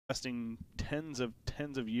lasting tens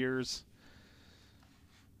of years.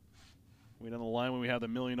 Wait on the line when we have the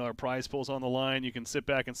 $1 million prize pools on the line. You can sit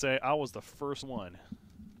back and say, I was the first one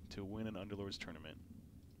to win an Underlords tournament.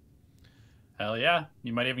 Hell yeah.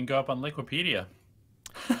 You might even go up on Wikipedia.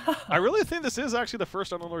 I really think this is actually the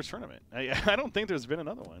first Underlords tournament. I don't think there's been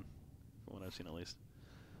another one, from what I've seen at least.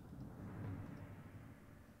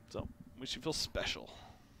 So, we should feel special.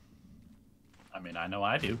 I mean, I know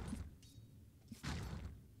I do.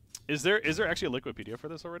 Is there actually a Wikipedia for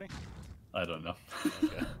this already? I don't know.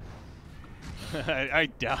 Okay. I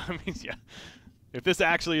doubt. I mean, yeah. If this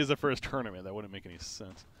actually is the first tournament, that wouldn't make any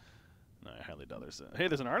sense. No, I highly doubt there's a... Hey,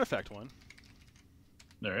 there's an artifact one.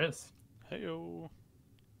 There is. Hey-o.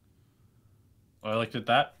 Well, I looked at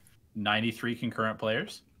that. 93 concurrent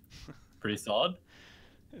players. Pretty solid.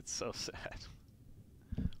 It's so sad.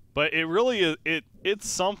 But it really is... It's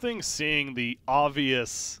something seeing the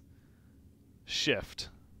obvious shift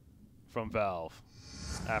from Valve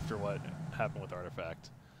after what happened with Artifact.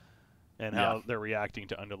 And how they're reacting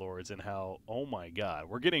to Underlords, and how, oh my god,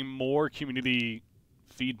 we're getting more community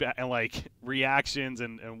feedback and like reactions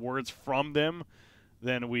and words from them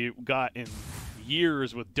than we got in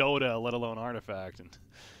years with Dota, let alone Artifact. And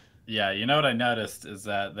yeah, you know what I noticed is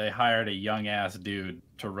that they hired a young ass dude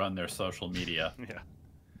to run their social media. Yeah.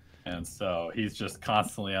 And so he's just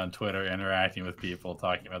constantly on Twitter interacting with people,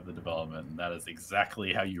 talking about the development. And that is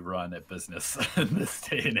exactly how you run a business in this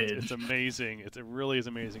day and age. It's amazing. It really is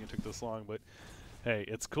amazing it took this long. But, hey,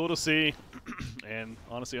 it's cool to see. And,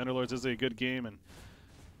 honestly, Underlords is a good game. And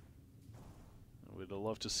we'd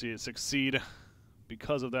love to see it succeed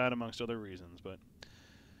because of that, amongst other reasons. But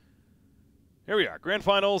here we are. Grand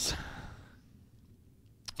Finals.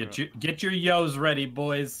 Get your yos ready,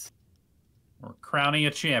 boys. We're crowning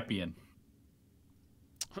a champion.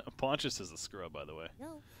 Pontius is a scrub, by the way.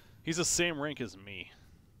 Yo. He's the same rank as me.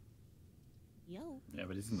 Yo. Yeah,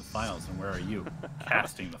 but he's in the finals, and where are you?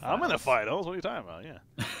 Casting the finals. I'm in the finals. What are you talking about? Yeah.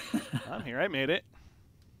 I'm here. I made it.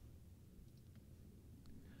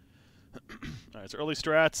 All right, so early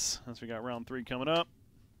strats, as we got round 3 coming up.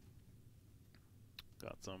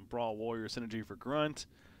 Got some Brawl Warrior synergy for Grunt.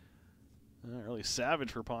 Early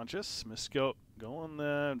Savage for Pontius. Miscoat going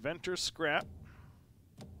the Inventor Scrap.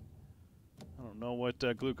 I don't know what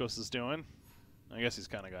Glucose is doing. I guess he's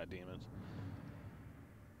kind of got demons.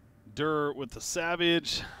 Dur with the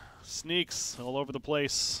Savage. Sneaks all over the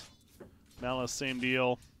place. Malice, same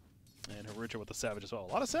deal. And Harucha with the Savage as well.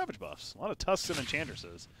 A lot of Savage buffs. A lot of Tusks and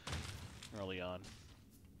Enchantresses early on.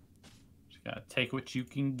 Just gotta take what you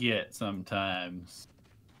can get sometimes.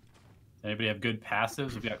 Anybody have good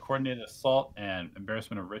passives? We've got Coordinated Assault and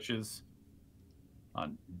Embarrassment of Riches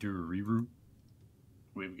on Duriru.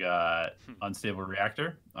 We've got Unstable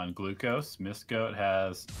Reactor on Glucose. Miscoat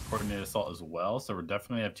has Coordinated Assault as well, so we're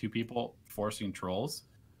definitely have 2 people forcing trolls.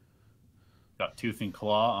 Got Tooth and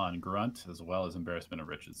Claw on Grunt, as well as Embarrassment of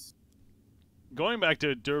Riches. Going back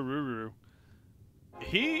to Dururu,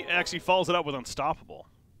 he actually follows it up with Unstoppable.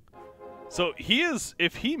 So he is,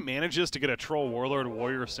 if he manages to get a Troll Warlord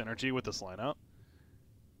Warrior synergy with this lineup,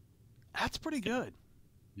 that's pretty good.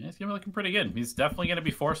 Yeah, he's gonna be looking pretty good. He's definitely gonna be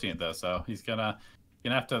forcing it though, so he's gonna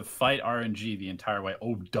have to fight RNG the entire way.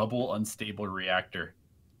 Oh, double Unstable Reactor.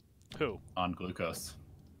 Who? On Glucose.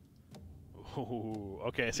 Ooh,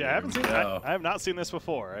 okay. See, I haven't seen. I have not seen this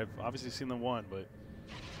before. I've obviously seen the one, but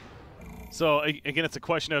so again, it's a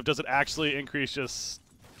question of, does it actually increase just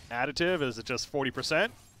additive? Is it just 40%?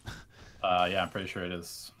 Yeah, I'm pretty sure it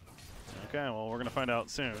is. Okay, well, we're gonna find out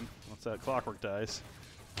soon once that clockwork dies.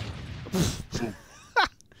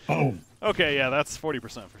 Boom. Okay, yeah, that's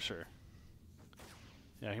 40% for sure.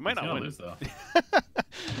 Yeah, he might not win. Lose, though.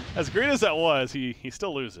 As great as that was, he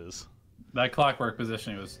still loses. That clockwork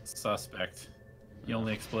positioning was suspect. He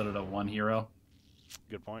only exploded a 1 hero.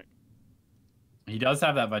 Good point. He does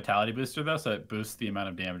have that vitality booster though, so it boosts the amount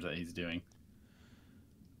of damage that he's doing.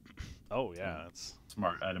 Oh yeah, that's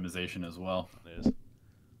smart itemization as well. It is.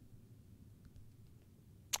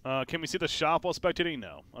 Can we see the shop while spectating?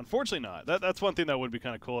 No, unfortunately not. That's one thing that would be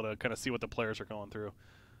kind of cool to kind of see what the players are going through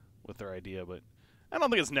with their idea, but I don't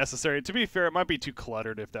think it's necessary. To be fair, it might be too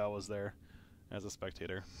cluttered if that was there as a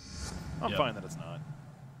spectator. I'm fine that it's not.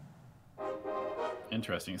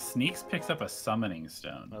 Interesting. Sneaks picks up a summoning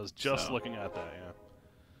stone. I was just looking at that, yeah.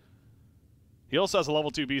 He also has a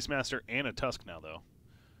level 2 Beastmaster and a Tusk now, though.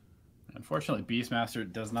 Unfortunately,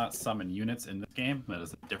 Beastmaster does not summon units in this game. That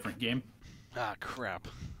is a different game. Ah, crap.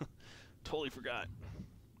 Totally forgot.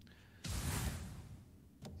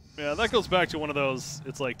 Yeah, that goes back to one of those,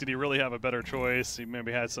 it's like, did he really have a better choice? He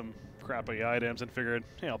maybe had some crappy items and figured,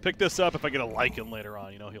 hey, I'll pick this up if I get a Lycan later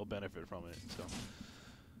on, you know, he'll benefit from it. So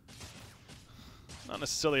Not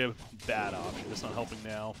necessarily a bad option, just not helping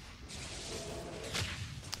now.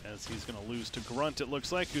 As he's going to lose to Grunt, it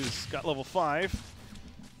looks like, who's got level 5.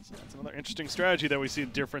 So that's another interesting strategy that we see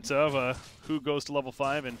the difference of who goes to level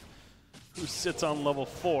 5 and who sits on level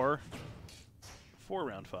 4 for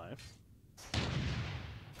round 5.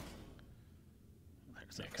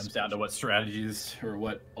 It comes down to what strategies or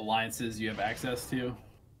what alliances you have access to.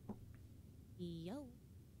 Yo.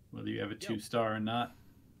 Whether you have a 2-star or not.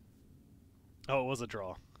 Oh, it was a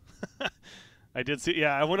draw. I did see.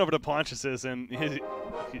 Yeah, I went over to Pontius's and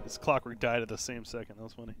his clockwork died at the same second. That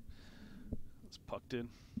was funny. This puck did.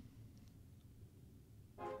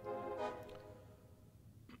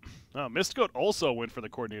 Oh, Mysticoat also went for the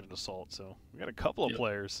coordinated assault, so we got a couple of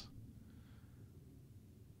players.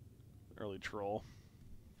 Early troll.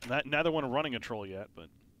 Neither one running a troll yet, but.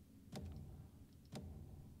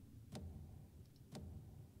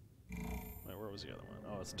 Wait, where was the other one?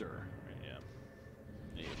 Oh, it's Dur. Right, yeah.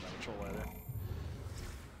 He didn't have a troll either.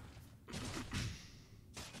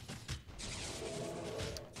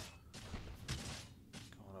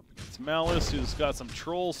 Going up against Malice, who's got some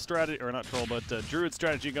troll strategy, or not troll, but druid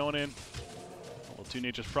strategy going in. Level 2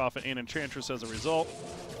 Nature's Prophet and Enchantress as a result.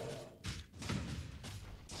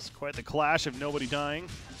 It's quite the clash of nobody dying.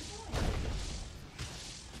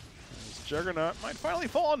 This Juggernaut might finally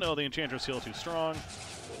fall. No, the Enchantress heal too strong.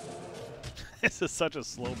 This is such a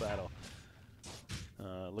slow battle.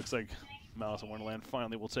 Looks like Malice in Wonderland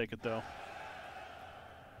finally will take it, though.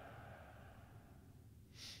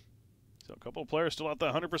 So a couple of players still at the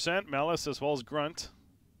 100%. Malice as well as Grunt.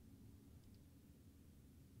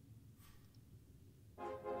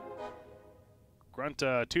 Grunt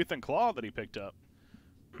Tooth and Claw that he picked up.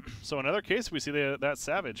 So in another case, we see that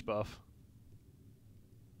Savage buff.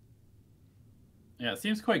 Yeah, it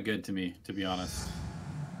seems quite good to me, to be honest.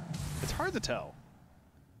 It's hard to tell.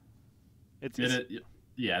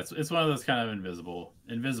 Yeah, it's one of those kind of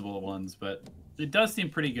invisible ones, but it does seem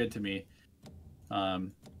pretty good to me.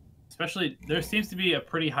 Especially, there seems to be a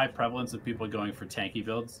pretty high prevalence of people going for tanky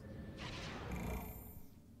builds.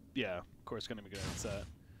 Yeah, of course, going to be good against that.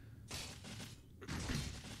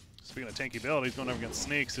 Speaking of tanky build, he's going up against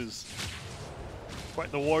Snakes, who's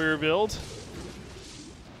quite the warrior build.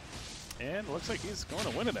 And looks like he's going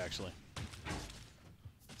to win it, actually.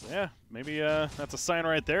 Yeah, maybe that's a sign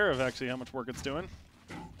right there of actually how much work it's doing.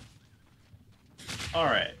 All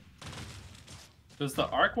right. Does the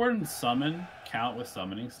Arc Warden summon count with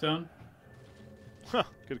Summoning Stone? Huh,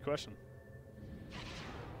 good question.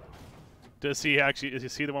 Does he actually,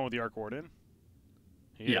 is he the one with the Arc Warden?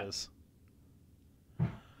 He is.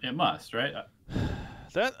 It must, right?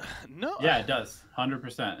 No. Yeah, it does.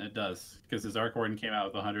 100%. It does. Because his Arc Warden came out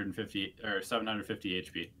with 150 or 750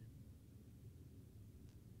 HP.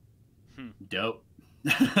 Dope.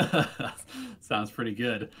 Sounds pretty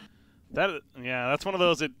good. Yeah, that's one of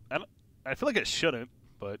those. I feel like it shouldn't,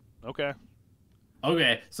 but okay.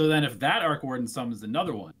 Okay, so then if that Arc Warden summons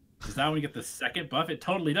another one, does that one get the second buff? It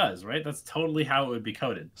totally does, right? That's totally how it would be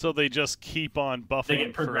coded. So they just keep on buffing. They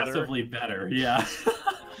get progressively better. Yeah.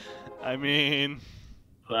 I mean,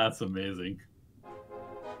 that's amazing.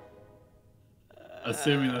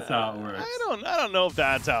 Assuming that's how it works. I don't know if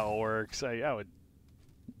that's how it works. I would.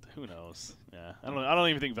 Who knows? Yeah, I don't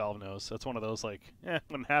even think Valve knows. That's one of those like,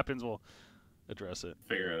 when it happens, we'll address it.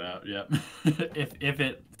 Figure it out. Yep. if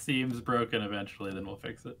it seems broken eventually, then we'll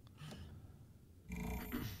fix it.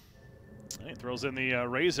 He throws in the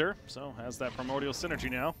Razor, so has that primordial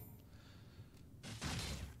synergy now.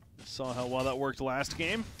 Saw how well that worked last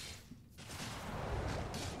game.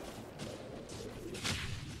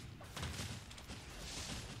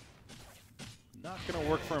 Not gonna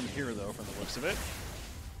work for him here though, from the looks of it.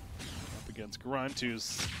 Against Grunt,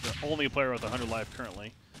 who's the only player with 100 life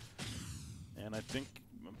currently. And I think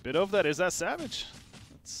a bit of that is that Savage.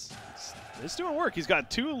 It's doing work. He's got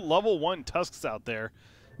 2 level 1 Tusks out there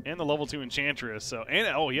and the level 2 Enchantress. So, and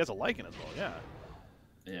oh, he has a Lycan as well, yeah.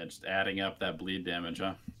 Yeah, just adding up that bleed damage,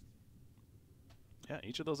 huh? Yeah,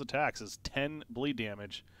 each of those attacks is 10 bleed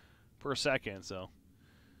damage per second, so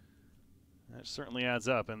that certainly adds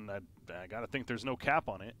up, and I gotta think there's no cap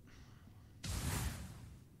on it.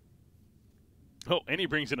 Oh, and he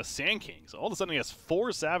brings in a Sand King. So all of a sudden he has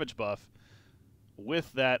 4 Savage buff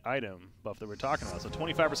with that item buff that we're talking about. So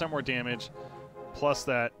 25% more damage plus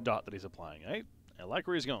that dot that he's applying. I like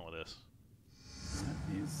where he's going with this.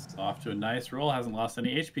 He's off to a nice roll. Hasn't lost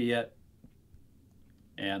any HP yet.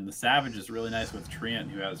 And the Savage is really nice with Treant,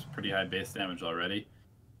 who has pretty high base damage already.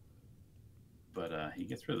 But he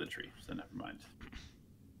gets rid of the tree, so never mind.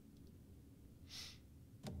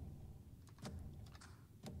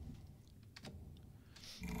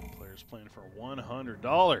 Players Underlords playing for $100.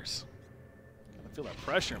 Gotta feel that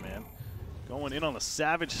pressure, man. Going in on the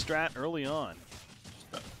Savage strat early on.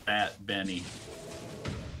 Just a fat Benny.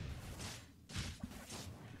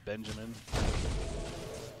 Benjamin.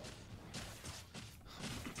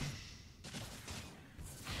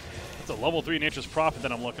 That's a level 3 Nature's Prophet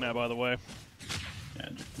that I'm looking at, by the way. Yeah,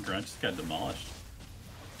 Grunt just got demolished.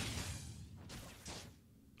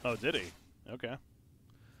 Oh, did he? Okay.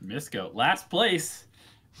 Misco, last place.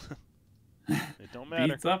 It don't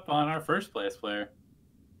matter. Beats up on our first place player.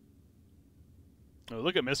 Oh,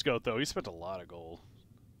 look at Miscoat, though. He spent a lot of gold.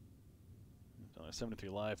 He's only 73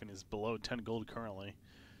 life, and he's below 10 gold currently.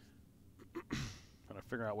 Trying to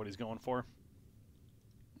figure out what he's going for.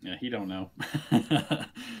 Yeah, he don't know.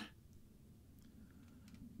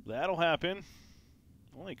 That'll happen.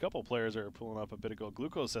 Only a couple players are pulling up a bit of gold.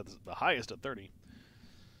 Glucose at the highest at 30.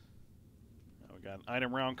 Now we got an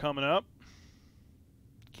item round coming up.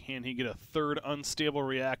 Can he get a third unstable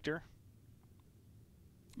reactor?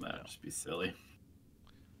 That would just be silly.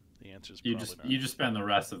 The answer is You probably just not. you just spend the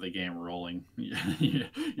rest of the game rolling. You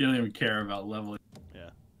don't even care about leveling. Yeah.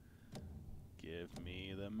 Give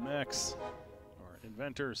me the mechs or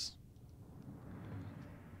inventors.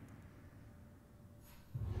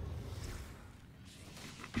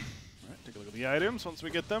 All right, take a look at the items once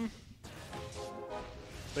we get them.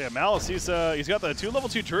 So yeah, Malice, he's got the 2 level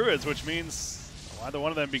 2 druids, which means either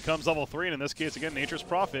one of them becomes level 3, and in this case, again, Nature's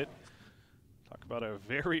Prophet. Talk about a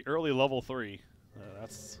very early level 3.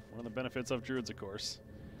 That's one of the benefits of druids, of course.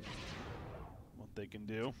 What they can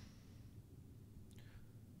do.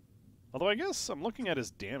 Although I guess I'm looking at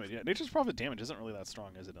his damage. Yeah, Nature's Prophet damage isn't really that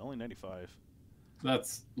strong, is it? Only 95.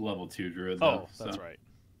 That's level 2 druid. Oh, though, that's so. right.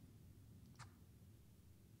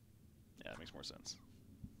 Yeah, that makes more sense.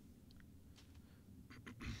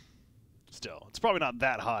 Still, it's probably not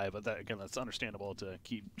that high, but that, again, that's understandable to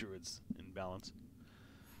keep druids in balance.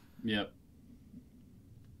 Yep.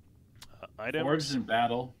 Items. Forged in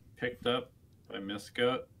battle, picked up by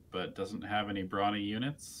Miscoat, but doesn't have any brawny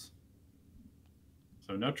units.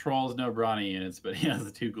 So no trolls, no brawny units, but he has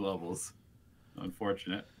the 2 globals.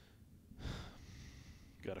 Unfortunate.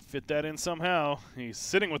 Got to fit that in somehow. He's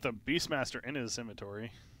sitting with a Beastmaster in his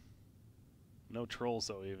inventory. No trolls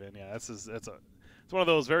though, even. Yeah, it's one of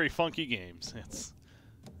those very funky games.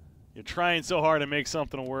 You're trying so hard to make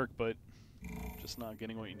something work, but just not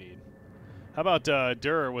getting what you need. How about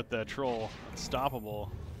Durr with the troll?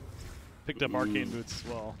 Unstoppable. Picked up Arcane Boots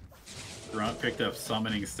as well. Grunt picked up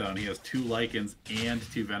Summoning Stone. He has 2 Lycans and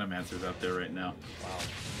 2 Venomancers out there right now. Wow.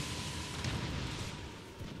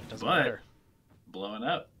 It doesn't But matter. blowing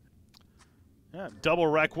up. Yeah, double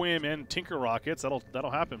Requiem and Tinker Rockets.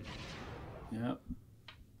 That'll happen. Yep.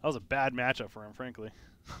 That was a bad matchup for him, frankly.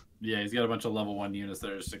 Yeah, he's got a bunch of level 1 units that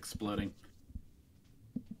are just exploding.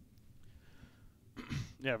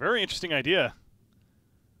 Yeah, very interesting idea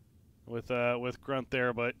with Grunt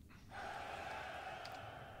there, but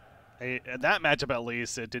at that matchup at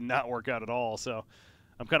least, it did not work out at all. So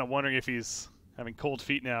I'm kind of wondering if he's having cold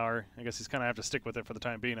feet now, or I guess he's kind of have to stick with it for the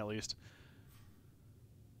time being at least.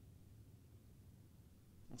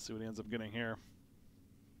 Let's see what he ends up getting here.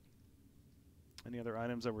 Any other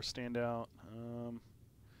items that were standout?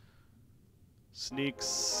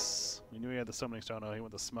 Sneaks. We knew he had the Summoning Stone. Oh, he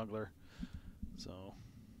went the Smuggler. So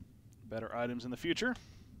better items in the future.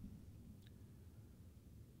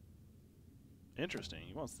 Interesting.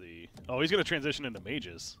 He wants the... Oh, he's going to transition into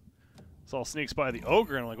mages. Saw Sneaks by the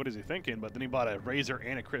Ogre, and I'm like, what is he thinking? But then he bought a Razor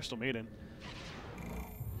and a Crystal Maiden.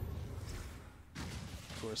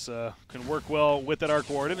 Of course, can work well with that Arc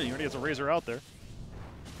Warden, and he already has a Razor out there.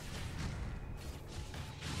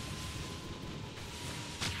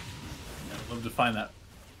 I'd love to find that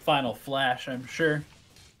final flash, I'm sure.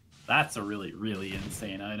 That's a really, really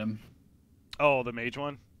insane item. Oh, the mage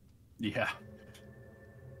one? Yeah.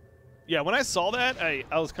 Yeah, when I saw that, I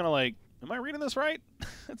was kind of like, am I reading this right?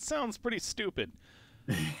 It sounds pretty stupid.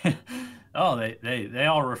 Oh, they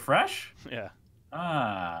all refresh? Yeah.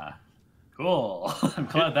 Ah, cool. I'm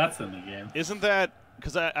glad that's in the game. Isn't that...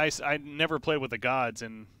 Because I never played with the gods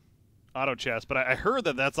in auto chess, but I heard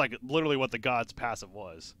that that's like literally what the gods passive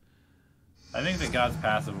was. I think the God's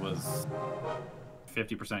passive was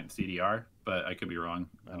 50% CDR, but I could be wrong.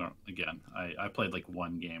 I don't. Again, I played like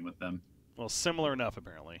 1 game with them. Well, similar enough,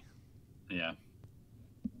 apparently. Yeah.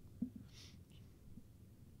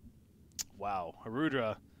 Wow,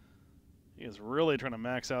 Harudra, he is really trying to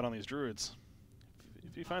max out on these druids.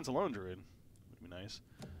 If he finds a lone druid, would be nice.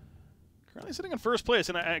 Currently sitting in first place,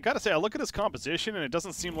 and I gotta say, I look at his composition, and it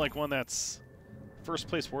doesn't seem like one that's first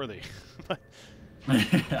place worthy. But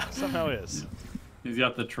Yeah. somehow is. He's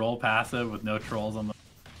got the troll passive with no trolls on the.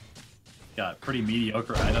 got pretty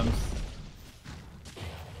mediocre items.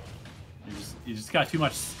 You just got too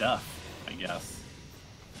much stuff, I guess.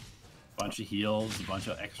 Bunch of heals, a bunch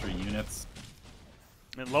of extra units.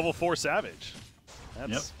 And level 4 Savage.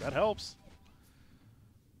 That helps.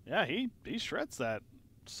 Yeah, he shreds that.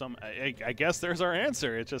 I guess there's our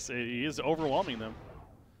answer. He is overwhelming them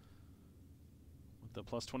with the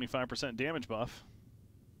plus 25% damage buff.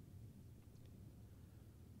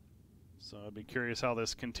 So I'd be curious how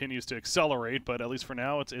this continues to accelerate, but at least for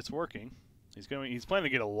now it's working. He's planning to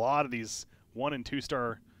get a lot of these 1 and 2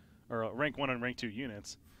 star or rank 1 and rank 2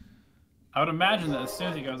 units. I would imagine that as soon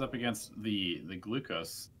as he goes up against the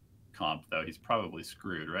glucose comp, though, he's probably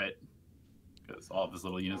screwed, right? Because all of his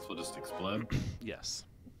little units will just explode. Yes.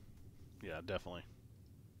 Yeah, definitely.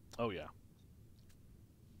 Oh, yeah.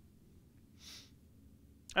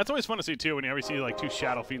 That's always fun to see, too, when you ever see, like, 2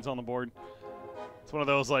 Shadow Fiends on the board. It's one of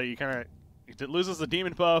those, like, you kind of... It loses the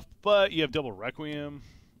demon buff, but you have double Requiem,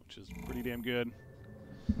 which is pretty damn good.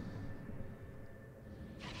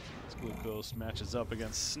 This Glucose matches up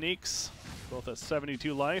against Sneaks, both at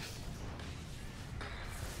 72 life.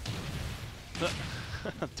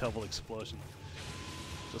 Double Explosion.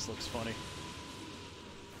 Just looks funny.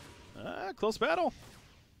 Close battle.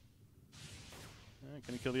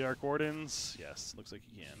 Can he kill the Arc Wardens? Yes, looks like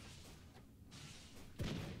he can.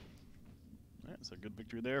 Alright, so good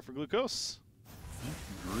victory there for Glucose.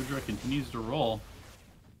 Garudra continues to roll.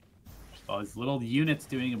 Just all these little units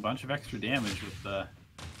doing a bunch of extra damage with the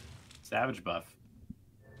Savage buff.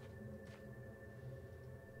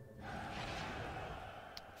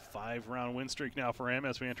 5-round win streak now for him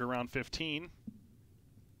as we enter round 15.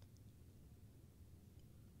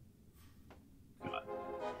 Got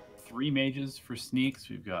 3 mages for Sneaks.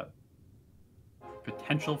 We've got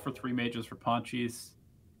potential for 3 mages for Ponchis.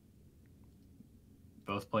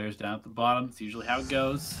 Both players down at the bottom. It's usually how it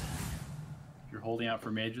goes if you're holding out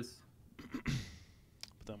for mages.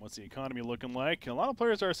 But then what's the economy looking like? A lot of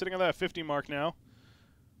players are sitting on that 50 mark now.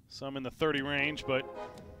 Some in the 30 range, but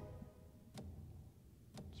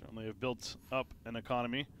certainly have built up an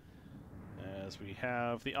economy as we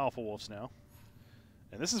have the Alpha Wolves now.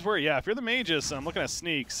 And this is where, yeah, if you're the mages, I'm looking at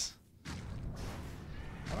Sneaks.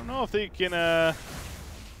 I don't know if they can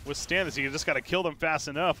withstand this. You just got to kill them fast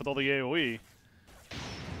enough with all the AoE.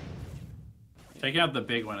 Taking out the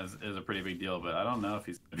big one is a pretty big deal, but I don't know if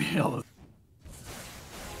he's going to be able to.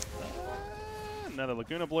 Another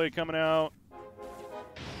Laguna Blade coming out.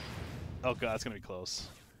 Oh god, it's going to be close.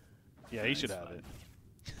 Yeah, he should have it.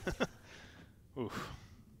 Oof.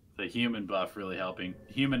 The human buff really helping.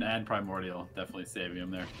 Human and Primordial definitely saving him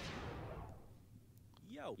there.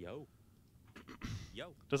 Yo.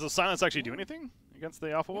 Does the silence actually do anything against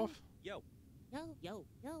the Alpha Wolf? Yo. Yo.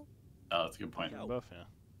 Oh, that's a good point. Buff, yeah.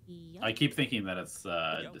 I keep thinking that it's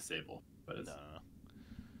disable, but it's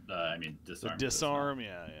No. I mean disarm. The disarm,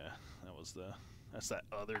 yeah. That's that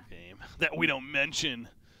other game that we don't mention.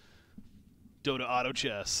 Dota Auto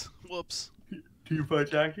Chess. Whoops.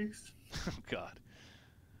 2-5 tactics. Oh god.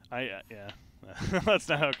 Yeah. That's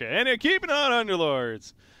not okay. And keeping on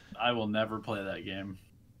Underlords. I will never play that game,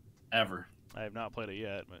 ever. I have not played it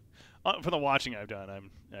yet, but for the watching I've done,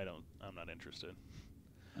 I'm not interested.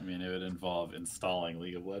 I mean, it would involve installing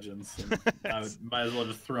League of Legends. And might as well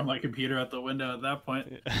just throw my computer out the window at that point.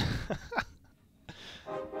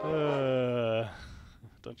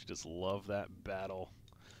 Don't you just love that battle?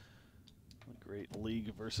 A great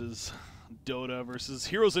League versus Dota versus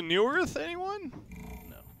Heroes of New Earth. Anyone?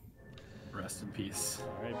 No. Rest in peace.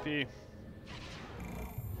 R.I.P.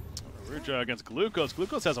 Ruja against Glucose.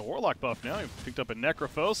 Glucose has a Warlock buff now. He picked up a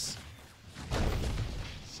Necrophos.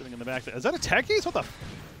 Sitting in the back. Is that a Techies? What the?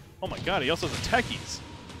 Oh my god, he also has a Techies.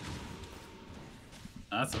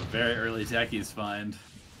 That's a very early Techies find.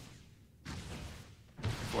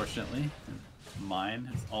 Fortunately, mine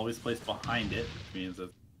is always placed behind it, which means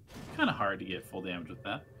it's kind of hard to get full damage with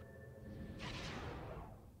that.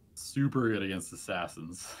 Super good against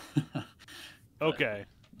assassins. Okay.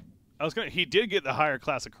 He did get the higher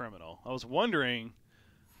class of criminal. I was wondering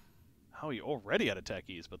how he already had a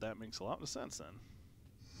Techies, but that makes a lot of sense then.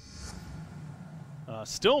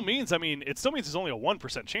 Still means, it still means there's only a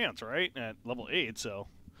 1% chance, right? At level 8, so.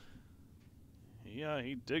 Yeah,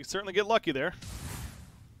 he did certainly get lucky there.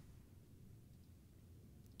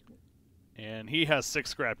 And he has 6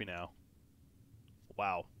 Scrappy now.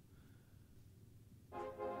 Wow.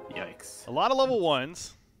 Yikes. A lot of level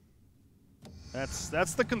 1s.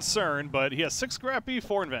 That's the concern, but he has 6 Scrappy,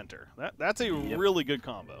 4 Inventor. That's a really good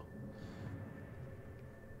combo.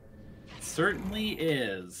 Certainly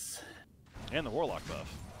is. And the Warlock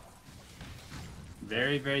buff.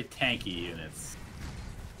 Very, very tanky units.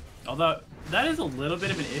 Although that is a little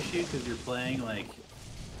bit of an issue because you're playing like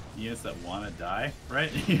units that want to die, right?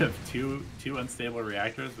 You have two unstable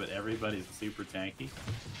reactors, but everybody's super tanky.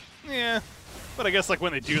 Yeah, but I guess like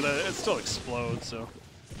when they do that, it still explodes. So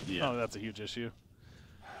Yeah. oh, that's a huge issue.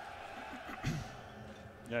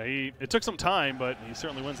 Yeah, it took some time, but he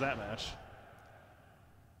certainly wins that match.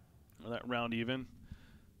 Or that round even.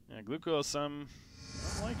 Yeah, Glucose, I'm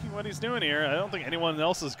liking what he's doing here. I don't think anyone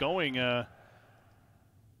else is going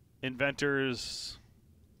Inventors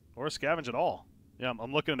or Scavenge at all. Yeah,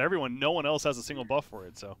 I'm looking at everyone. No one else has a single buff for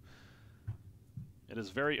it, so it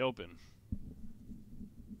is very open.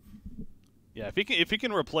 Yeah, if he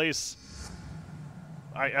can replace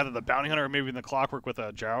either the Bounty Hunter or maybe the Clockwork with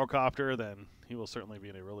a Gyrocopter, then he will certainly be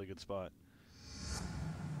in a really good spot.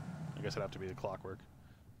 I guess it'd have to be the Clockwork.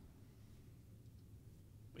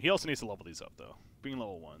 He also needs to level these up, though. Being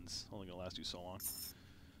level 1's only going to last you so long.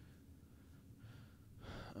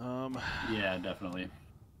 Yeah, definitely.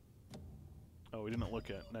 Oh, we didn't look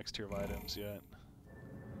at next tier of items yet.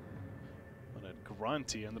 But at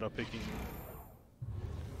Grunt, he ended up picking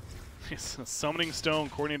Summoning Stone,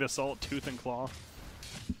 Coordinated Assault, Tooth and Claw.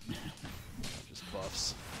 Just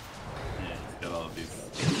buffs. Yeah, he's got all of these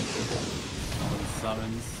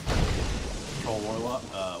summons. Troll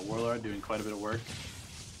Warlord doing quite a bit of work.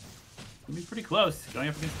 Gonna be pretty close. Going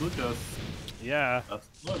up against Glucose. Yeah. That's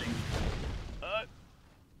loading.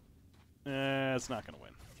 It's not going to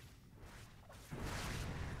win.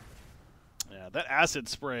 Yeah, that acid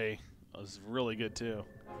spray was really good too.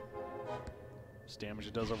 Just damage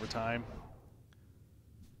it does over time.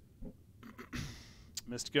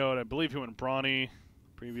 Missed Goat, I believe he went Brawny.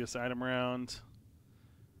 Previous item round.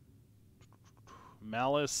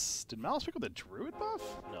 Malice. Did Malice pick up the Druid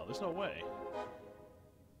buff? No, there's no way.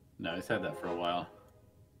 No, he's had that for a while.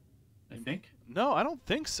 I think. No, I don't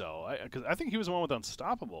think so. Because I think he was the one with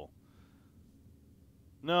Unstoppable.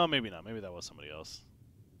 No, maybe not. Maybe that was somebody else.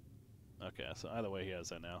 Okay, so either way, he has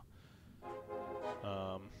that now.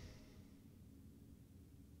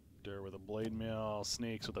 Dur with a Blade Mail,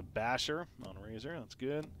 Sneaks with a Basher on Razor. That's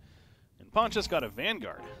good. And Ponchus got a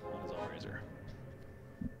Vanguard on his own Razor.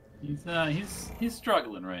 He's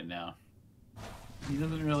struggling right now. He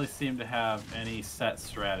doesn't really seem to have any set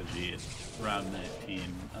strategy at round 19.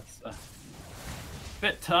 That's a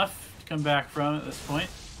bit tough to come back from at this point.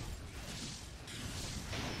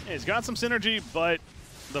 Yeah, he's got some synergy, but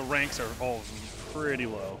the ranks are all pretty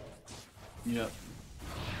low. Yep.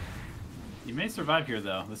 You may survive here,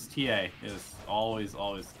 though. This TA is always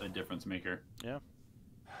a difference maker. Yeah.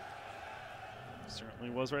 Certainly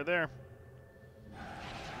was right there.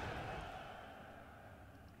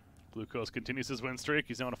 Glucose continues his win streak.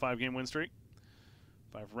 He's now on a 5-game win streak.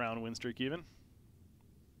 5-round win streak even.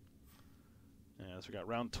 As we got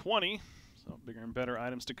round 20, so bigger and better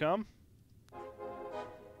items to come.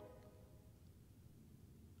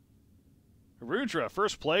 Harudra,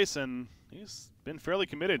 first place, and he's been fairly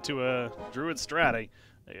committed to a Druid strat.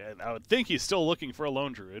 I would think he's still looking for a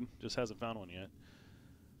lone Druid, just hasn't found one yet.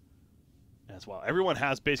 As well, everyone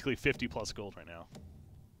has basically 50 plus gold right now.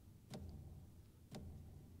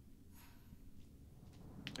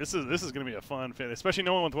 This is going to be a fun fit, especially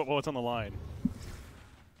knowing with what's on the line.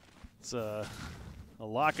 It's a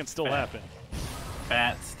lot can still happen.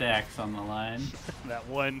 Fat stacks on the line. That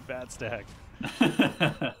one fat stack.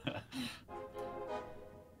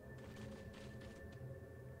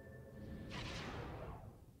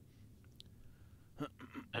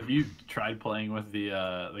 Have you tried playing with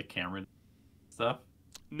the camera stuff?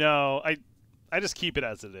 No, I just keep it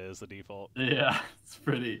as it is, the default. Yeah, it's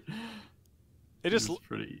pretty. It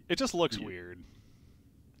just looks weird.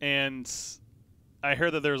 And I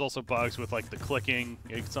heard that there's also bugs with like the clicking.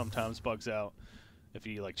 It sometimes bugs out if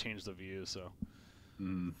you like change the view, so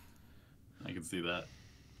I can see that.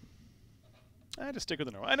 I just stick with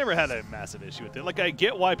the normal. I never had a massive issue with it. Like, I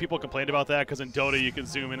get why people complained about that, because in Dota you can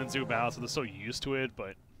zoom in and zoom out, so they're so used to it,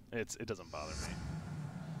 but it doesn't bother me.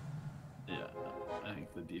 Yeah, I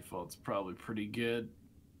think the default's probably pretty good.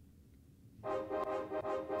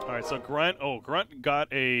 Alright, so Grunt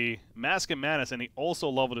got a Mask and Manus, and he also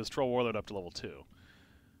leveled his Troll Warlord up to level 2.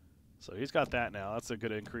 So he's got that now. That's a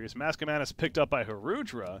good increase. Mask and Manus picked up by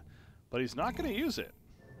Harudra, but he's not going to use it,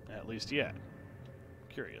 at least yet.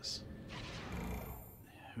 Curious.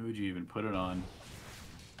 Who would you even put it on?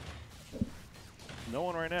 No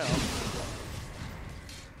one right now.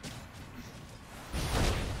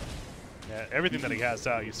 Yeah, everything that he has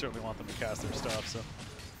out, you certainly want them to cast their stuff, so...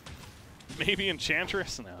 Maybe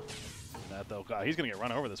Enchantress? No. That, though. God, he's going to get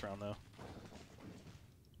run over this round, though.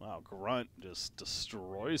 Wow, Grunt just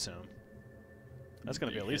destroys him. That's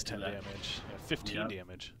going to be at least 10 damage. Yeah, 15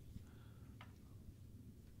 damage.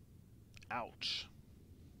 Ouch.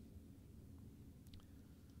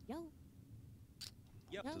 Yo.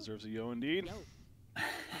 Yo. Yo. Deserves a yo indeed. Yo.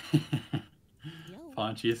 Yo.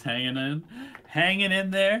 Ponchius hanging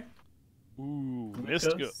in there. Ooh,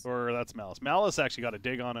 Lucas. missed, or that's Malice. Malice actually got a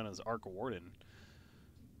dig on his Arc Warden.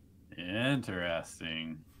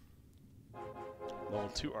 Interesting. Level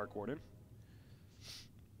 2 Arc Warden.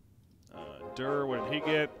 Dur, what did he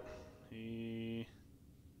get?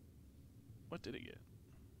 What did he get?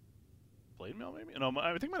 Blade Mail, maybe? No,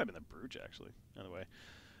 I think it might have been the Brooch, actually. Anyway,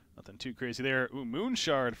 nothing too crazy there. Ooh, Moon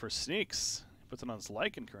Shard for Sneaks. Puts it on his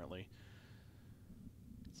Lycan currently.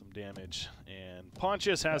 Some damage. And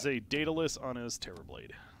Pontius has a Daedalus on his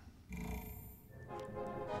Terrorblade.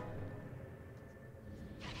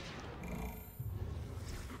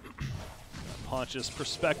 Pontius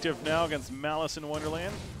perspective now against Malice in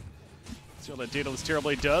Wonderland. See what that Daedalus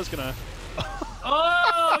Terrorblade does. Gonna.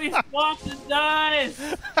 Oh, he swapped and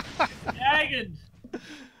dies! Dagged!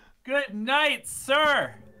 Good night,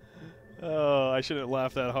 sir! Oh, I shouldn't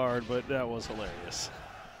laugh that hard, but that was hilarious.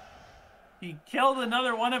 He killed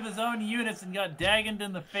another one of his own units and got dagged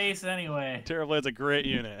in the face anyway. Terrorblade's a great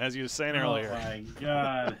unit, as you were saying earlier. Oh my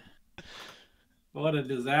god. What a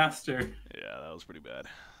disaster. Yeah, that was pretty bad.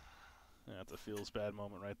 That's a feels bad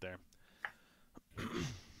moment right there.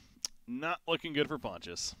 Not looking good for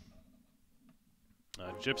Pontius.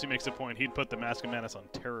 Gypsy makes a point. He'd put the Mask of Madness on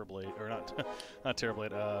Terrorblade, or not, not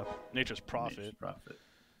Terrorblade. Nature's Prophet. Nature's Prophet.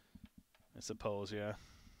 I suppose, yeah.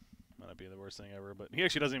 Might not be the worst thing ever, but he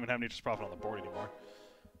actually doesn't even have Nature's Prophet on the board anymore.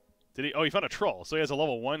 Did he? Oh, he found a troll. So he has a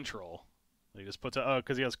level 1 troll. He just puts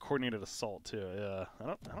because he has coordinated assault too. Yeah,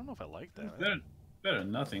 I don't know if I like that. Better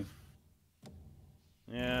than nothing.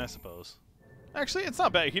 Yeah, I suppose. Actually, it's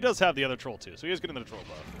not bad. He does have the other troll too, so he is getting the troll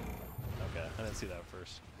buff. Okay, I didn't see that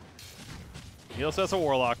first. He also has a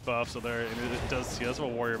warlock buff, so there and it does. He does have a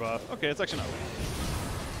warrior buff. Okay, it's actually not bad.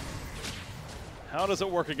 How does it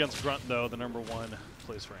work against Grunt though? The #1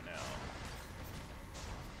 place right now.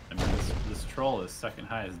 I mean, this troll is second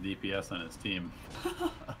highest DPS on his team.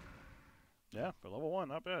 Yeah, for level 1,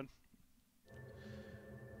 not bad.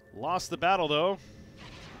 Lost the battle though,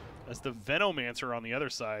 as the Venomancer on the other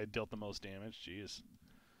side dealt the most damage. Jeez.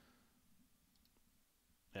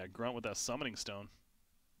 Yeah, Grunt with that summoning stone.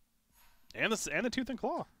 And the Tooth and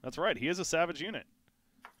Claw. That's right. He is a savage unit.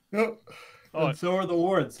 Yep. Oh, and so are the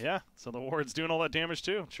wards. Yeah, so the ward's doing all that damage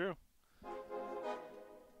too. True.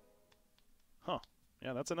 Huh.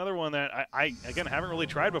 Yeah, that's another one that I again haven't really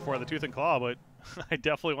tried before, the Tooth and Claw, but I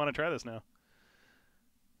definitely want to try this now.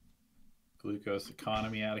 Glucose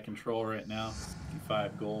economy out of control right now.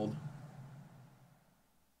 55 gold.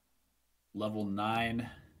 Level 9.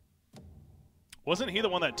 Wasn't he the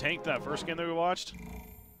one that tanked that first game that we watched?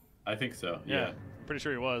 I think so, Yeah. I'm pretty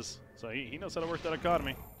sure he was. So he knows how to work that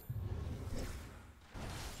economy.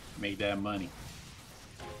 Make that money.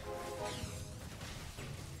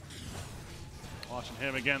 Watching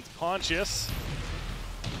him against Pontius.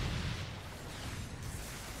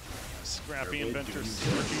 Scrappy inventor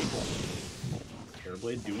Smirky.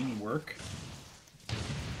 Terrorblade doing work.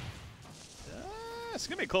 It's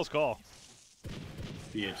going to be a close call.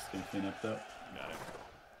 BH is going to clean up though. Got it.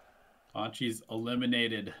 Ponchi's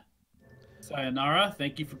eliminated. Sayonara,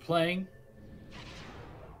 thank you for playing.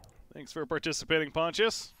 Thanks for participating,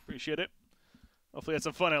 Pontius. Appreciate it. Hopefully you had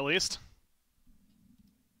some fun at least.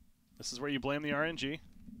 This is where you blame the RNG.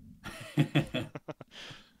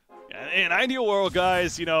 In ideal world,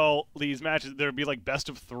 guys, you know, these matches, there'd be like best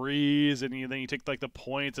of 3s, and then you take like the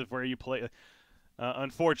points of where you play.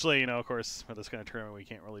 Unfortunately, you know, of course, for this kind of tournament, we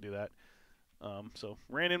can't really do that. So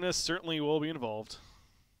randomness certainly will be involved.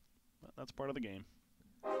 But that's part of the game.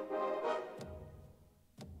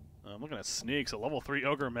 I'm looking at Sneaks, a level 3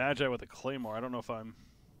 Ogre Magi with a Claymore. I don't know if I'm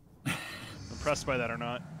impressed by that or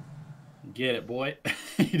not. Get it, boy.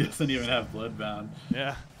 He doesn't even have Bloodbound.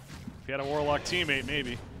 Yeah. If he had a Warlock teammate,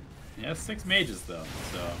 maybe. He has 6 mages, though,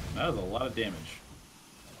 so that is a lot of damage.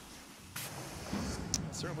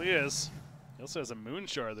 It certainly is. He also has a Moon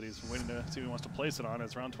Shard that he's waiting to see if he wants to place it on.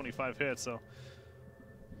 It's around 25 hits, so.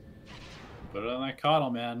 Put it on that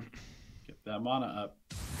coddle, man. Get that mana up.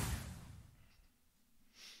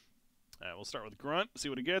 Alright, we'll start with Grunt, see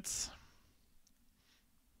what he gets.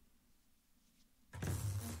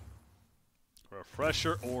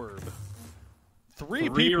 Refresher Orb.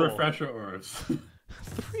 Three people. Refresher Orbs.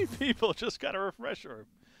 3 people just got a Refresher Orb.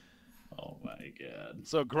 Oh my god.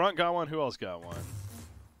 So Grunt got one. Who else got one?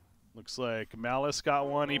 Looks like Malice got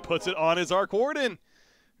one. He puts it on his Arc Warden,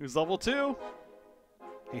 who's level 2.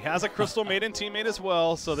 He has a Crystal Maiden teammate as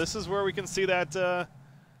well, so this is where we can see that the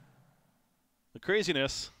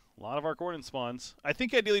craziness. A lot of Arc Ordnance spawns. I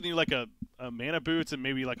think ideally you need like a mana boots and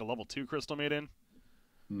maybe like a level 2 Crystal Maiden.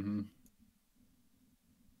 Mm-hmm.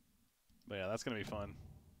 But yeah, that's gonna be fun.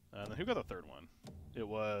 And then who got the third one? It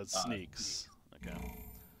was Sneaks. Okay.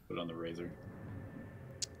 Put it on the Razor.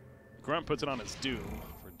 Grunt puts it on his Doom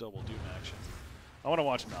for double Doom action. I want to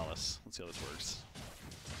watch Malice. Let's see how this works.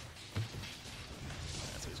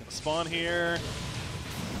 Right, so he's gonna spawn here.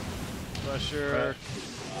 Pressure.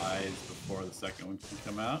 Eyes before the second one can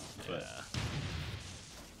come out. But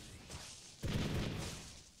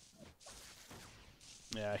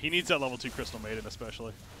yeah, he needs that level 2 Crystal Maiden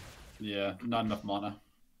especially. yeah, not enough mana.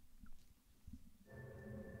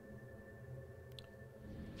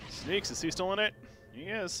 Sneaks, is he still in it? He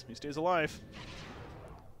is. He stays alive.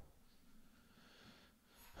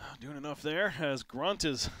 Doing enough there, as Grunt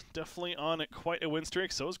is definitely on quite a win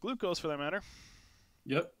streak. So is Glucose, for that matter.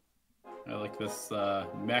 Yep. I like this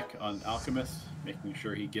mech on Alchemist, making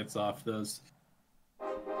sure he gets off those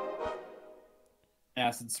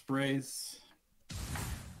acid sprays.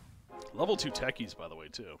 Level 2 techies, by the way,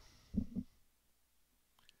 too.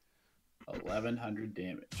 1100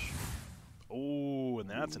 damage. Oh, and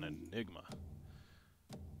that's an Enigma.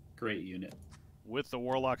 Great unit. With the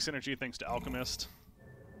Warlock synergy, thanks to Alchemist.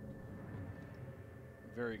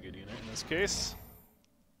 Very good unit in this case.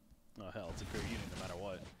 Oh, hell, it's a great unit no matter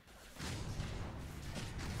what.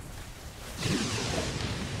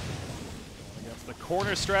 Going against the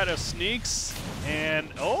corner strat of Sneaks. And,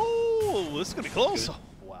 oh, this is going to be close. Oh,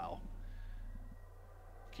 wow.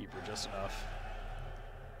 Keeper just enough.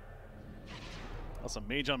 That's some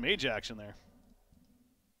mage on mage action there.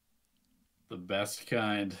 The best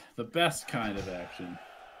kind. The best kind of action.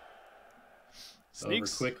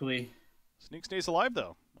 Sneaks over quickly. Sneak stays alive,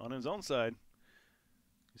 though, on his own side.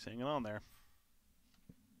 He's hanging on there.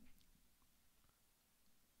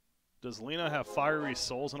 Does Lena have Fiery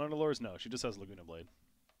Souls on Underlords? No, she just has Laguna Blade.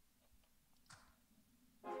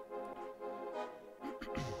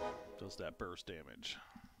 Does that burst damage.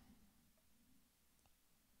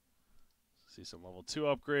 See some level 2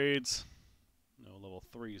 upgrades. No level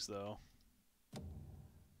 3s, though.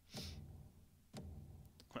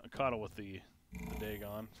 Caught with the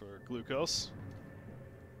Dagon for Glucose.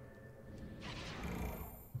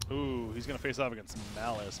 Ooh, he's going to face off against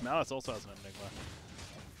Malice. Malice also has an Enigma.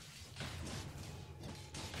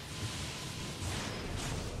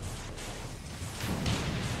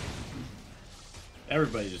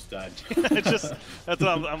 Everybody just died. It's just, that's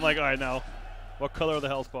what I'm like, all right, now, what color are the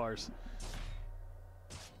health bars?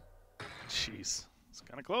 Jeez. It's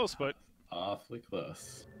kind of close, but Awfully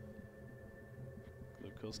close.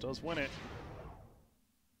 Glucose does win it.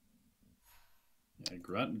 Yeah,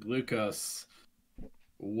 Grunt and Glucose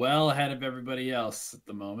well ahead of everybody else at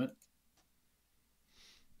the moment.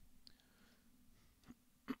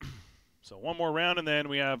 So one more round, and then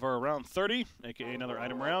we have our round 30, aka another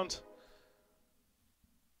item round.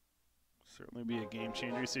 Certainly be a game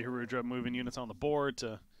changer. You see Harudra moving units on the board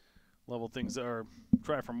to level things, or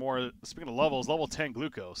try for more. Speaking of levels, level 10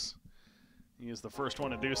 Glucose. He is the first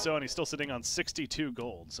one to do so, and he's still sitting on 62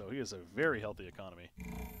 gold, so he has a very healthy economy.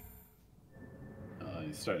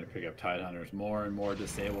 He's starting to pick up Tidehunters. More and more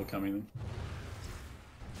disable coming.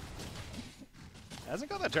 Hasn't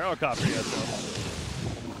got that Gyrocopter yet, though.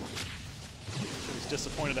 So he's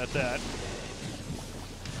disappointed at that.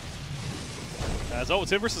 Oh,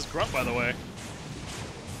 it's him versus Grunt, by the way.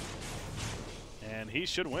 And he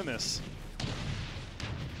should win this.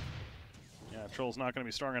 Yeah, Troll's not going to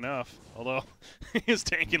be strong enough. Although, he's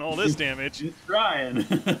taking all this damage. He's trying.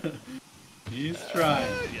 He's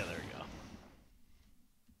trying. Yeah, there we go.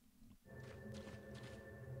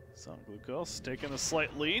 So, Glucose taking a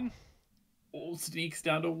slight lead. Old Sneaks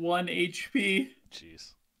down to 1 HP.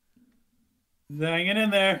 Jeez. He's hanging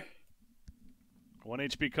in there. 1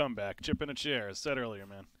 HP comeback. Chip in a chair, as said earlier,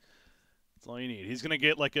 man. That's all you need. He's going to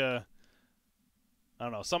get like a, I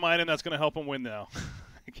don't know, some item that's going to help him win now.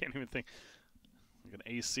 I can't even think. Like an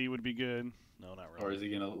AC would be good. No, not really. Or is he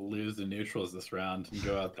going to lose the neutrals this round and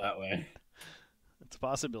go out that way? It's a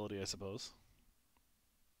possibility, I suppose.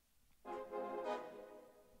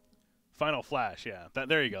 Final Flash, yeah.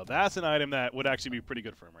 There you go. That's an item that would actually be pretty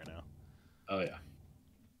good for him right now. Oh, yeah.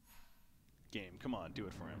 Game, come on, do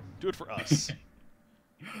it for him. Do it for us.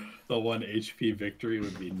 The 1 HP victory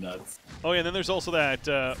would be nuts. Oh, yeah, and then there's also that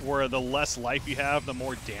where the less life you have, the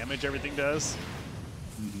more damage everything does.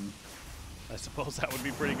 Mm-hmm. I suppose that would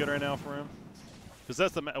be pretty good right now for him. Because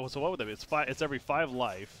that's the... So what would that be? It's every 5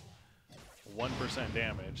 life, 1%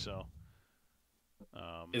 damage, so...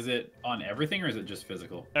 Is it on everything, or is it just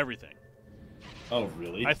physical? Everything. Oh,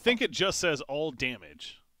 really? I think it just says all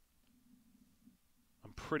damage.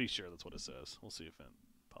 I'm pretty sure that's what it says. We'll see if it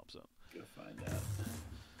pops up. Go find out.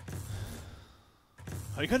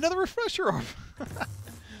 Oh, you got another refresher orb.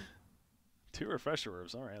 2 refresher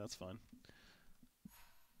orbs. All right, that's fine.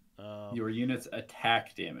 Your unit's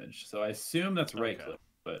attack damage. So I assume that's right Okay. click.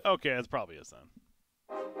 But Okay, that probably is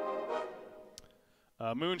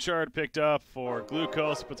then. Moon Shard picked up for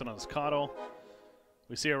Glucose. Puts it on his Coddle.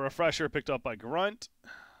 We see a refresher picked up by Grunt.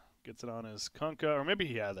 Gets it on his Kunkka. Or maybe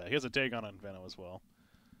he had that. He has a Dagon on Venom as well.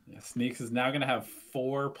 yeah, Sneaks is now going to have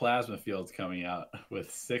 4 plasma fields coming out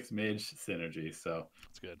with 6 mage synergy. So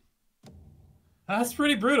That's good. that's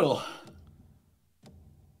pretty brutal.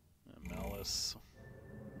 And Malice.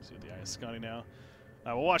 See what the eye is Scotty now.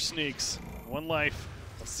 We'll watch Sneaks. 1 life.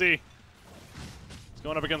 Let's see. He's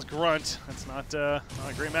going up against Grunt. That's not a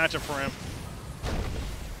great matchup for him.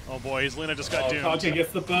 Oh boy, his Luna just got doomed. Kunkka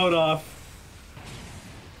gets the boat off.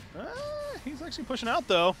 He's actually pushing out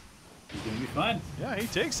though. He's going to be fine. Yeah, he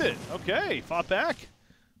takes it. Okay, fought back.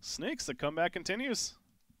 Snakes, the comeback continues.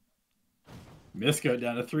 Misko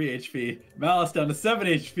down to 3 HP. Malice down to 7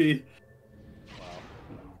 HP. Wow.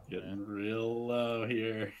 Getting real low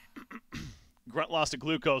here. Grunt lost to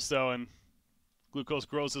Glucose though, and Glucose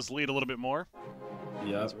grows his lead a little bit more.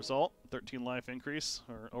 Yep. As a result, 13 life increase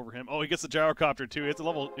over him. Oh, he gets the gyrocopter too. It's a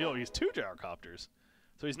level. He's 2 gyrocopters,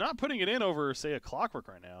 so he's not putting it in over, say, a Clockwork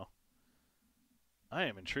right now. I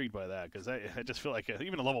am intrigued by that because I just feel like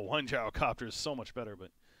even a level 1 gyrocopter is so much better. But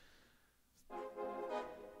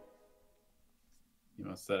You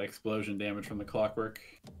know, it's that explosion damage from the Clockwork.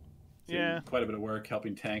 Yeah. Quite a bit of work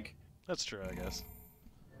helping tank. that's true, I guess.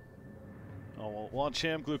 Oh, well, launch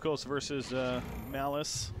him. Glucose versus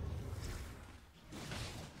Malice.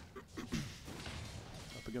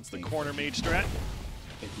 Up against the corner mage strat.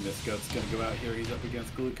 I think Misko's going to go out here. He's up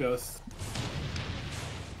against Glucose.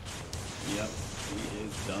 Yep, he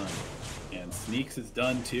is done. And Sneaks is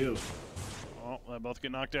done too. Oh, they both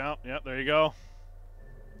get knocked out. Yep, there you go.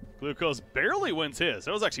 Glucose barely wins his.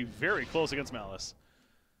 That was actually very close against Malice.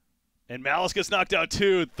 And Malice gets knocked out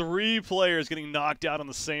too. 3 players getting knocked out in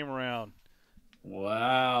the same round.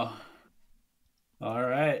 Wow. All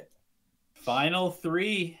right. Final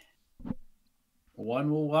 3.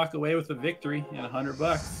 One will walk away with a victory and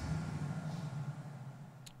 $100.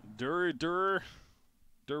 Dur.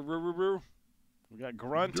 We got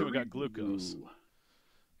Grunt and we got Glucose.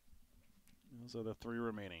 Those are the 3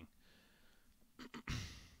 remaining.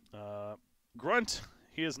 Grunt,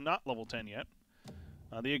 he is not level 10 yet.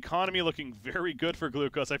 The economy looking very good for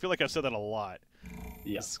Glucose. I feel like I've said that a lot.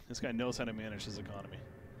 Yes. This guy knows how to manage his economy.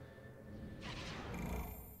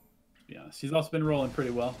 To be honest, he's also been rolling pretty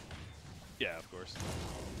well. Yeah, of course.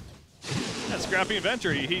 Yeah, scrappy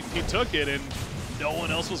inventor. He took it and no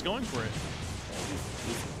one else was going for it.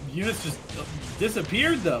 Units just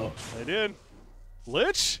disappeared though. They did.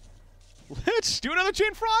 Lich, do another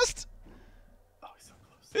Chain Frost. Oh, he's so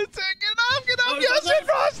close. It's get up! Yes, Chain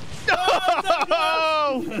Frost!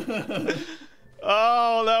 No!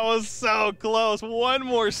 Oh, that was so close. 1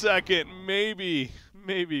 more second, maybe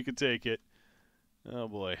you could take it. Oh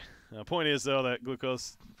boy. Point is though that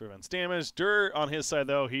Glucose prevents damage. Dur on his side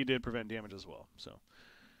though, he did prevent damage as well. So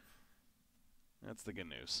that's the good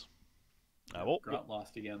news. Grunt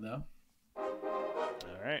lost again though.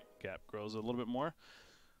 All right, Gap grows a little bit more.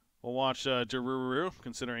 We'll watch Jaruru,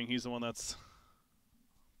 considering he's the one that's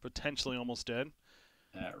potentially almost dead.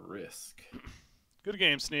 At risk. Good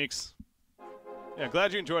game, Sneaks. Yeah,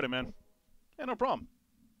 glad you enjoyed it, man. Yeah, no problem.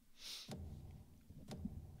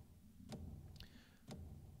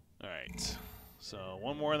 All right, so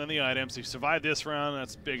 1 more than the items. If you survive this round,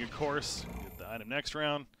 that's big, of course. Get the item next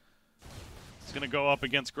round. It's going to go up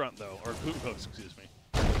against Grunt, though, or Glucose, excuse me.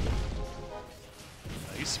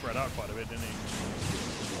 He spread out quite a bit, didn't he?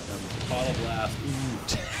 Bottle blast.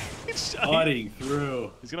 Cutting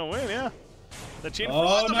through. He's going to win, yeah. The chain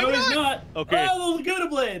Oh, no, maybe he's not. Okay. Oh, the Laguna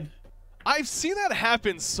Blade. I've seen that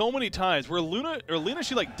happen so many times where Lena,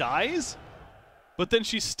 she like dies, but then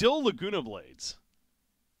she still Laguna Blades.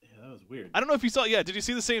 Yeah, that was weird. I don't know if you saw. Yeah, did you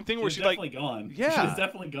see the same thing where she like? Definitely gone. Yeah, she's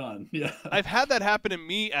definitely gone. Yeah. I've had that happen to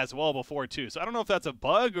me as well before too. So I don't know if that's a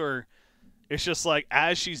bug or it's just like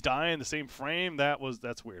as she's dying, the same frame.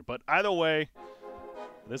 That's weird. But either way,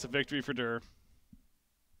 there's a victory for Dur,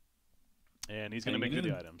 and he's gonna make good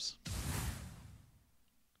the items.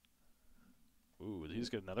 Ooh, did he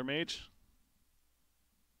just get another mage?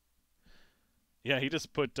 Yeah, he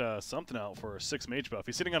just put something out for a 6 mage buff.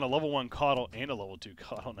 He's sitting on a level 1 Coddle and a level 2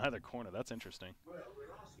 Coddle in either corner. That's interesting.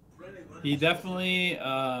 He definitely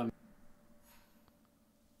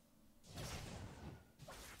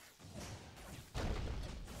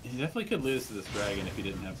he definitely could lose to this dragon if he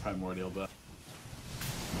didn't have primordial buff.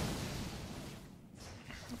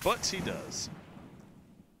 but he does.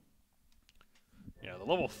 Yeah, the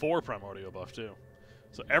level 4 primordial buff too.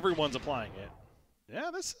 So everyone's applying it.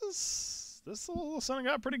 Yeah, this little son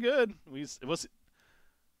got pretty good. Was it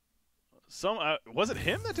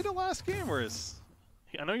him that did it last game, or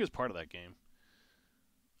I know he was part of that game.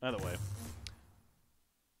 Either way,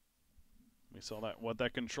 we saw what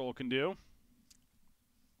that control can do.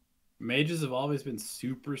 Mages have always been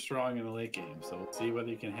super strong in the late game, so we'll see whether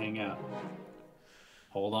you can hang out.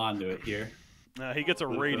 Hold on to it here. He gets a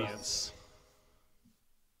Radiance.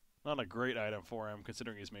 Not a great item for him,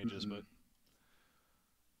 considering he's mages, but...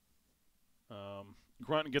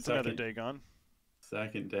 Grunt gets another Dagon.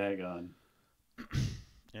 Second Dagon.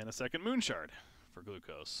 And a second Moon Shard for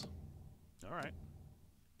Glucose. Alright.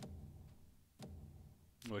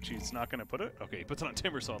 Which he's not going to put it? Okay, he puts it on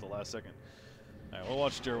Timbersaw at the last second. Alright, we'll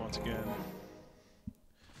watch Dur once again.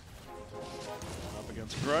 Up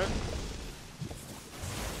against Grunt.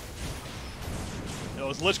 Oh,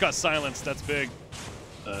 his Lich got silenced. That's big.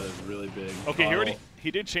 That is really big. Okay,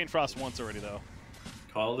 he did Chain Frost once already, though.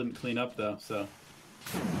 Call didn't clean up, though, so...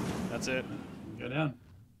 That's it. Go down.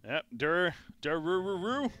 Yep, Dur,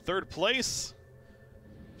 third place.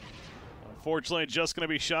 Unfortunately, just going to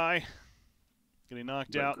be shy. Getting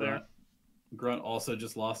knocked out there. Grunt also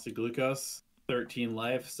just lost to Glucose. 13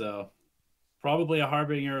 life, so probably a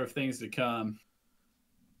harbinger of things to come.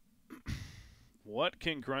 What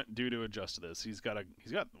can Grunt do to adjust to this? He's got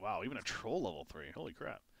wow, even a troll level 3. Holy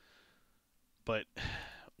crap. But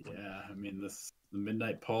yeah, I mean the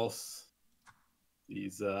Midnight Pulse,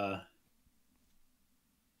 these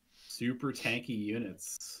super tanky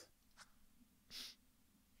units.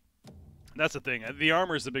 That's the thing. The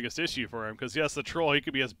armor is the biggest issue for him, because yes, the troll, he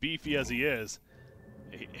could be as beefy as he is.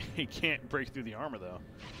 He can't break through the armor, though.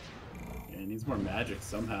 Yeah, he needs more magic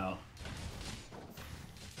somehow.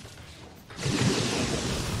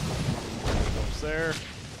 Oops, there.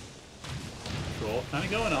 Troll kind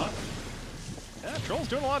of going off. Yeah, Troll's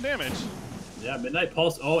doing a lot of damage. Yeah, Midnight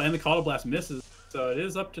Pulse. Oh, and the Caudible Blast misses. So it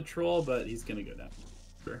is up to Troll, but he's going to go down.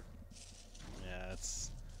 Sure. Yeah,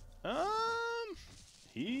 it's...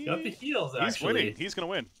 He got the heals, actually. He's winning. He's going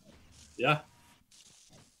to win. Yeah.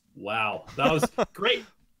 Wow. That was great.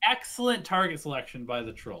 Excellent target selection by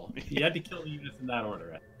the Troll. He had to kill the units in that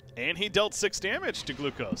order. And he dealt 6 damage to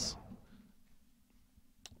Glucose.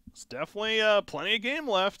 It's definitely plenty of game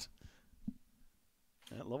left.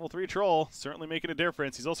 That level 3 Troll certainly making a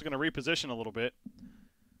difference. He's also going to reposition a little bit.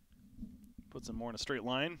 Puts him more in a straight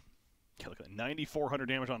line. Yeah, look at that. 9,400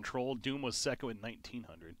 damage on Troll. Doom was second with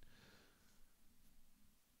 1,900.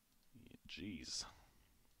 Jeez.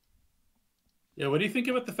 Yeah, what do you think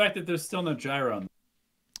about the fact that there's still no gyro on?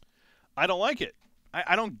 I don't like it.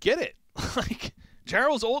 I don't get it. Like,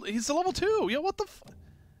 Gyro's old. He's a level 2. Yeah, what the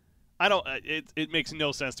I don't... It makes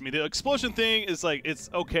no sense to me. The explosion thing is, like, it's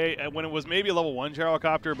okay when it was maybe a level 1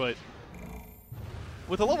 gyrocopter, but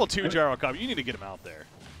with a level 2 gyrocopter, you need to get him out there.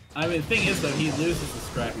 I mean, the thing is, though, he loses the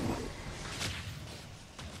Scrappy.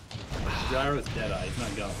 Gyro's Deadeye. He's not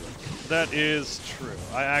Goblin. That is true.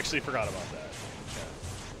 I actually forgot about that.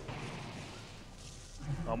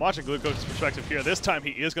 I'm watching Glucose's perspective here. This time he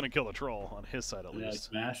is going to kill the troll on his side at least. Yeah, he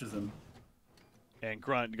smashes him. And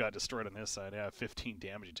Grunt got destroyed on his side. Yeah, 15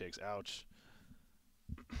 damage he takes. Ouch.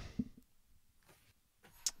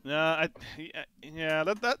 Yeah,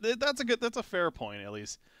 that's a fair point at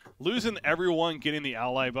least. Losing everyone, getting the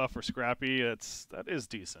ally buff for Scrappy, that is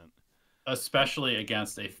decent. Especially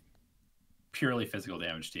against a purely physical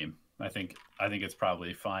damage team. I think it's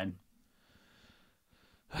probably fine.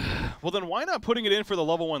 Well, then why not putting it in for the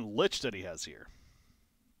level 1 Lich that he has here?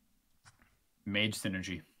 Mage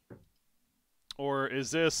synergy. Or is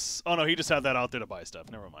this... Oh, no, he just had that out there to buy stuff.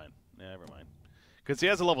 Never mind. Yeah, never mind. Because he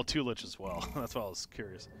has a level 2 Lich as well. That's why I was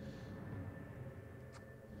curious.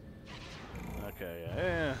 Okay,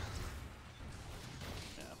 yeah.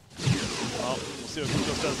 Well, we'll see what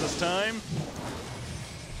Glucose does this time.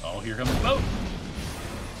 Oh, here comes the boat.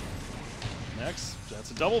 Next,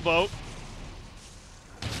 that's a double boat.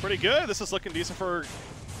 Pretty good. This is looking decent for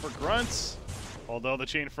Grunts. Although the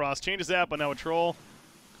Chain Frost changes that, but now a Troll.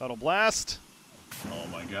 Cuddle Blast. Oh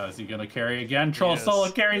my god, is he going to carry again? Troll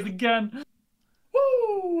solo carries again.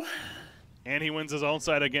 Woo! And he wins his own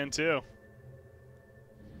side again, too.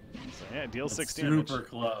 So, yeah, deals 6 damage. Super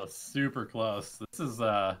close. Super close. This is,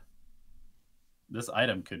 this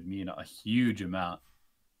item could mean a huge amount.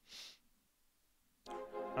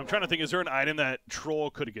 I'm trying to think, is there an item that Troll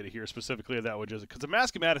could get here specifically that would just... Because the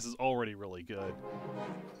Mask of Madness is already really good.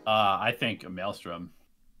 I think a Maelstrom.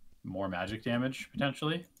 More magic damage,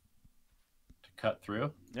 potentially. To cut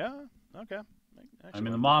through. Yeah, okay. I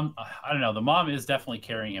mean, the mom, I don't know. The mom is definitely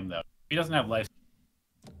carrying him, though. He doesn't have life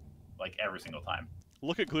like every single time.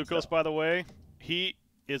 Look at Glucose, by the way. He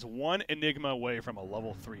is 1 Enigma away from a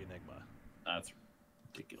level 3 Enigma. That's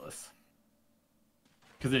ridiculous.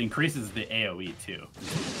 Because it increases the AoE, too.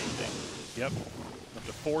 Yep. Up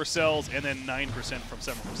to 4 cells and then 9% from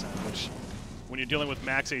 7%, which, when you're dealing with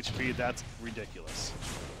max HP, that's ridiculous.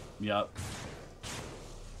 Yep.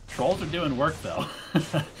 Trolls are doing work, though.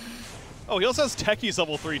 Oh, he also has Techie's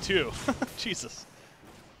level 3, too. Jesus.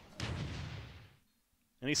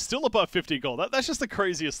 And he's still above 50 gold. That's just the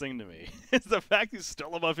craziest thing to me. It's the fact he's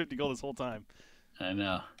still above 50 gold this whole time. I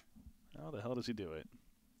know. How the hell does he do it?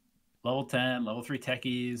 Level 10, level 3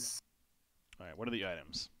 techies. All right, what are the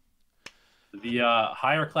items? The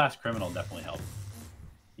higher class criminal definitely helps.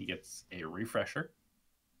 He gets a refresher.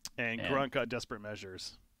 And Grunt got Desperate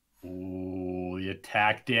Measures. Ooh, the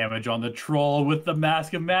attack damage on the troll with the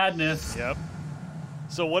Mask of Madness. Yep.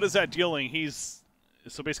 So what is that dealing? He's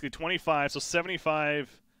so basically 25, so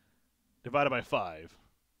 75 divided by 5.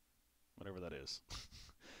 Whatever that is.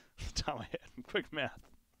 Top of my head. Quick math.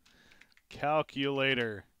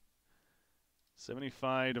 Calculator.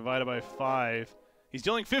 75 divided by 5. He's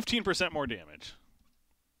dealing 15% more damage.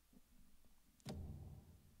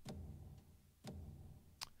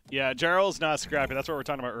 Yeah, Gerald's not scrappy. That's what we were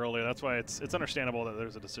talking about earlier. That's why it's understandable that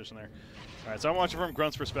there's a decision there. All right, so I'm watching from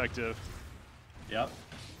Grunt's perspective. Yep.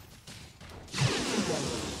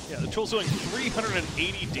 Yeah, the troll's doing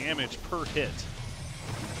 380 damage per hit.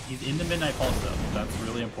 He's in the Midnight Pulse, though. That's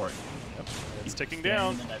really important. Yep, it's ticking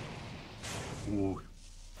down. Ooh.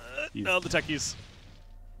 No, the techies.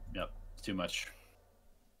 Yep, it's too much.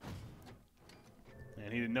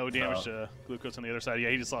 And he did no damage to Glucose on the other side. Yeah,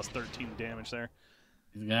 he just lost 13 damage there.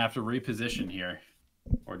 He's gonna have to reposition here,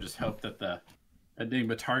 or just hope that the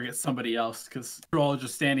Enigma targets somebody else. Because Troll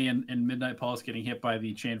just standing in Midnight Pulse, getting hit by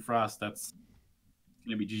the Chain Frost. That's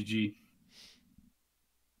gonna be GG.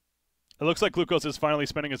 It looks like Glucose is finally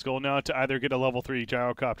spending his gold now to either get a level 3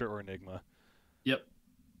 Gyrocopter or Enigma. Yep,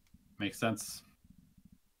 makes sense.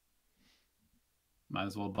 Might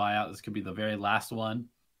as well buy out. This could be the very last one.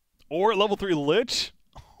 Or level 3 Lich?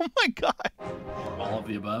 Oh my god. Or all of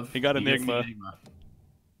the above. He got gets the Enigma.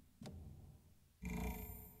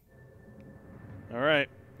 All right,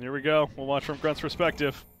 here we go. We'll watch from Grunt's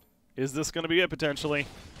perspective. Is this going to be it, potentially?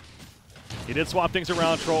 He did swap things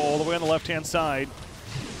around, Troll, all the way on the left-hand side.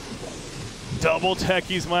 Double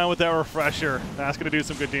Techie's mine with that refresher. That's going to do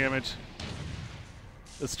some good damage.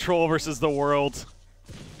 It's Troll versus the world.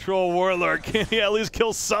 Troll Warlord, can he at least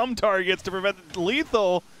kill some targets to prevent the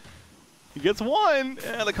lethal? He gets one,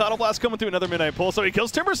 and the Coddle Blast coming through another Midnight Pulse, so he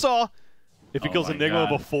kills Timbersaw. If he kills Enigma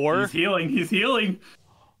before. He's healing, he's healing.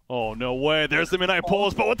 Oh, no way. There's the Midnight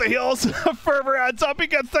Pulse, but with the heals, Fervor adds up. He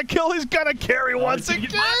gets the kill. He's going to carry once again.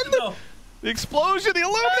 The explosion, the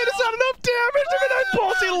Illuminate is not enough damage. The Midnight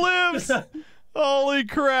Pulse, he lives. Holy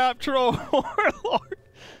crap, Troll Warlord.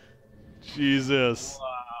 Jesus.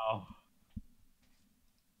 Wow.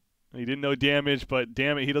 He didn't know damage, but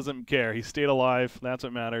damn it, he doesn't care. He stayed alive. That's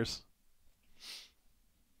what matters.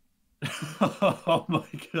 Oh, my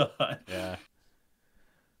God. Yeah.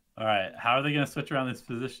 All right, how are they going to switch around this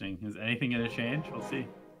positioning? Is anything going to change? We'll see.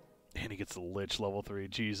 And he gets the Lich level 3.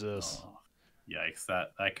 Jesus. Oh, yikes,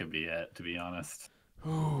 that could be it, to be honest.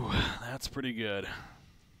 Ooh, that's pretty good.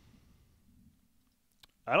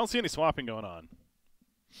 I don't see any swapping going on.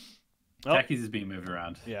 Oh. Techies is being moved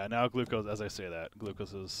around. Yeah, now Glucose, as I say that,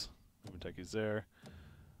 Glucose is moving Techies there.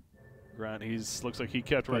 Grunt, looks like he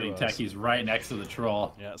kept putting Techies right next to the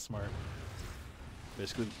Troll. Yeah, smart.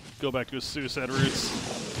 Basically, go back to his suicide roots.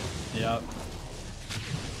 Yep.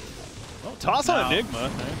 Oh, toss on Enigma.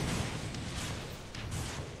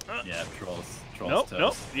 Yeah, Troll's nope, toast.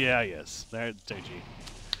 Nope. Yeah, yes. There's JG.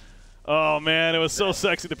 Oh, man, it was so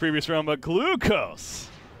sexy the previous round, but Glucose.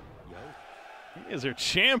 He is their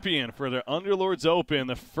champion for their Underlords Open,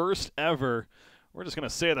 the first ever. We're just going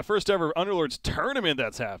to say it, the first ever Underlords tournament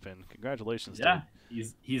that's happened. Congratulations, yeah,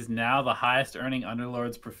 dude. He's now the highest earning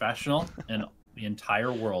Underlords professional in the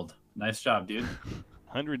entire world. Nice job, dude.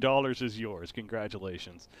 $100 is yours.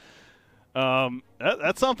 Congratulations.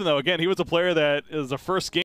 That's something, though. Again, he was a player that is the first game.